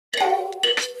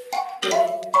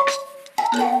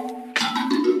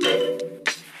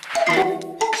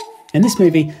In this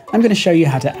movie, I'm going to show you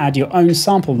how to add your own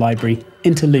sample library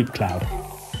into Loopcloud.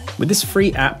 With this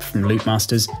free app from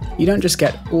Loopmasters, you don't just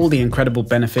get all the incredible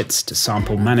benefits to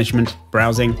sample management,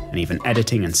 browsing, and even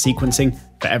editing and sequencing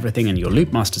for everything in your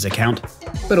Loopmasters account,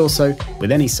 but also with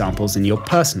any samples in your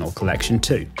personal collection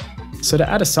too. So to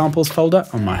add a samples folder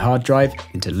on my hard drive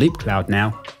into Loopcloud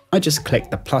now, I just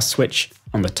click the plus switch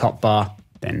on the top bar,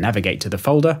 then navigate to the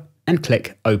folder and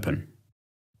click Open.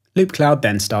 Loopcloud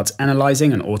then starts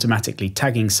analysing and automatically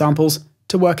tagging samples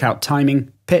to work out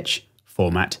timing, pitch,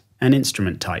 format, and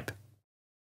instrument type.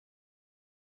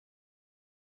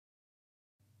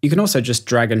 You can also just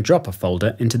drag and drop a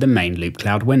folder into the main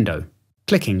Loopcloud window,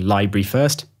 clicking Library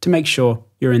first to make sure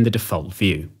you're in the default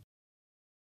view.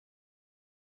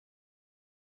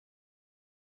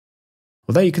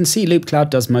 Although you can see Loopcloud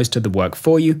does most of the work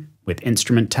for you, with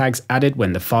instrument tags added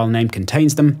when the file name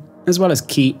contains them, as well as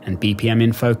key and BPM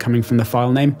info coming from the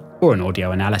file name, or an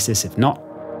audio analysis if not,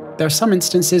 there are some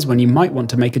instances when you might want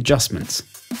to make adjustments,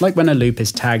 like when a loop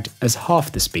is tagged as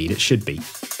half the speed it should be.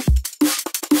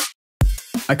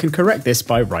 I can correct this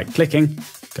by right-clicking,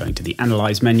 going to the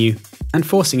Analyze menu, and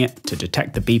forcing it to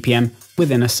detect the BPM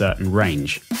within a certain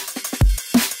range.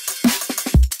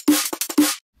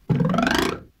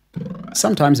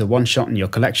 Sometimes a one-shot in your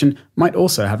collection might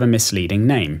also have a misleading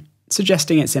name,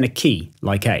 suggesting it's in a key,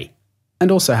 like A,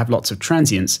 and also have lots of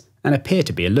transients and appear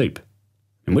to be a loop,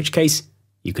 in which case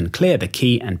you can clear the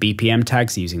key and BPM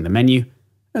tags using the menu,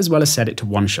 as well as set it to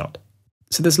one-shot.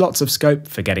 So there's lots of scope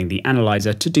for getting the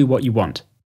analyzer to do what you want.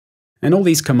 And all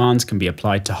these commands can be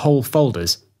applied to whole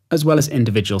folders, as well as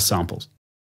individual samples.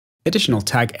 Additional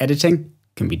tag editing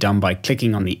can be done by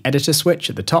clicking on the editor switch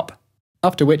at the top,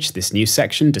 after which this new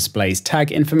section displays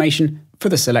tag information for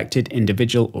the selected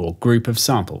individual or group of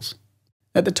samples.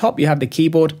 At the top you have the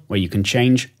keyboard where you can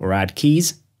change or add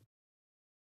keys,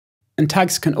 and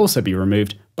tags can also be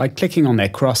removed by clicking on their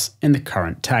cross in the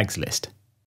current tags list.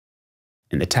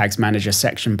 In the Tags Manager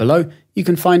section below, you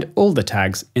can find all the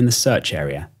tags in the search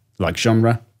area, like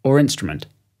genre or instrument.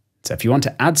 So if you want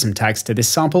to add some tags to this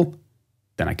sample,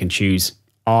 then I can choose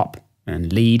ARP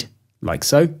and lead, like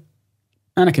so,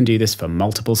 and I can do this for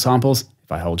multiple samples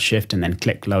if I hold Shift and then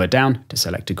click lower down to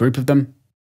select a group of them,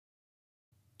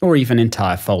 or even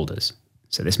entire folders,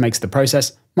 so this makes the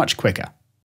process much quicker.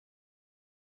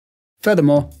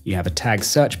 Furthermore, you have a tag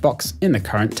search box in the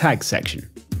current tags section,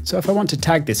 so if I want to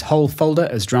tag this whole folder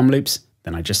as drum loops,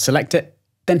 then I just select it,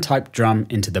 then type drum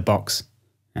into the box,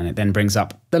 and it then brings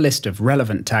up the list of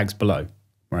relevant tags below,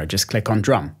 where I just click on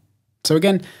drum. So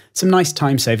again, some nice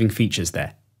time-saving features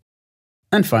there.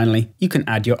 And finally, you can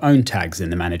add your own tags in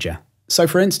the manager. So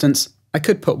for instance, I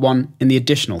could put one in the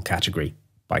additional category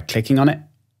by clicking on it,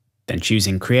 then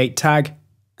choosing Create Tag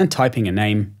and typing a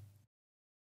name,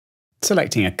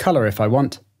 selecting a color if I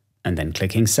want, and then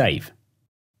clicking Save.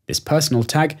 This personal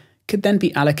tag could then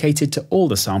be allocated to all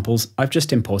the samples I've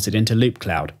just imported into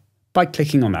Loopcloud by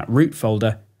clicking on that root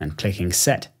folder and clicking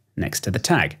Set next to the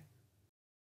tag.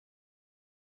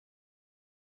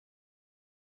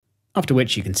 After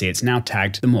which you can see it's now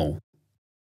tagged them all.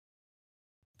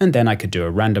 And then I could do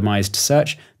a randomized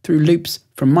search through loops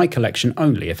from my collection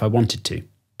only if I wanted to,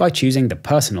 by choosing the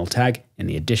personal tag in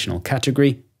the additional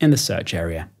category in the search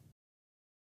area.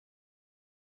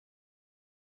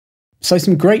 So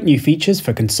some great new features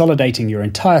for consolidating your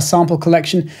entire sample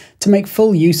collection to make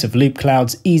full use of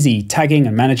Loopcloud's easy tagging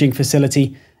and managing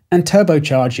facility and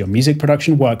turbocharge your music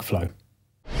production workflow.